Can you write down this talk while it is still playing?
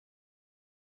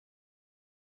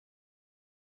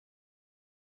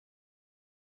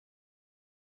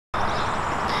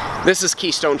This is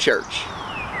Keystone Church.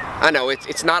 I know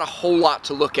it's not a whole lot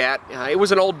to look at. It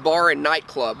was an old bar and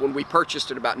nightclub when we purchased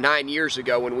it about 9 years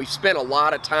ago, and we've spent a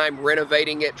lot of time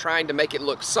renovating it, trying to make it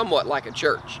look somewhat like a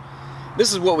church.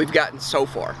 This is what we've gotten so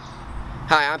far.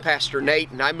 Hi, I'm Pastor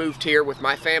Nate, and I moved here with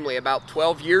my family about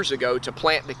 12 years ago to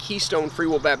plant the Keystone Free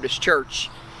Will Baptist Church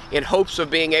in hopes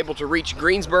of being able to reach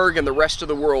Greensburg and the rest of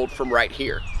the world from right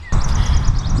here.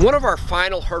 One of our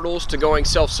final hurdles to going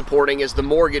self-supporting is the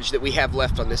mortgage that we have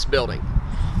left on this building.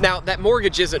 Now, that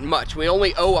mortgage isn't much. We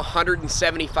only owe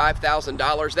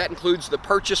 $175,000. That includes the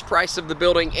purchase price of the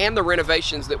building and the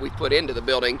renovations that we've put into the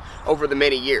building over the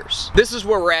many years. This is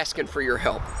where we're asking for your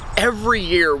help. Every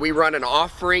year we run an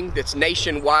offering that's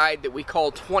nationwide that we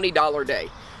call $20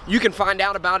 Day. You can find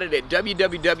out about it at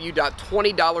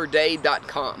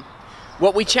www.20dollarday.com.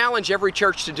 What we challenge every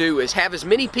church to do is have as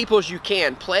many people as you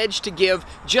can pledge to give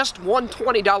just one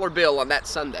 $20 bill on that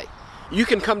Sunday. You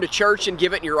can come to church and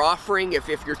give it in your offering if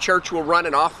your church will run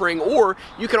an offering, or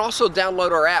you can also download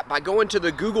our app by going to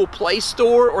the Google Play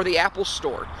Store or the Apple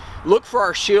Store. Look for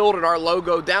our shield and our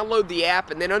logo, download the app,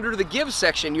 and then under the Give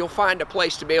section you'll find a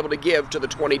place to be able to give to the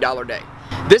 $20 Day.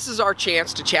 This is our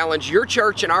chance to challenge your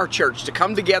church and our church to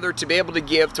come together to be able to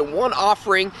give to one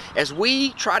offering as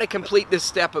we try to complete this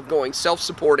step of going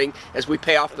self-supporting as we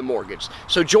pay off the mortgage.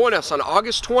 So join us on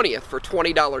August 20th for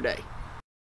 $20 Day.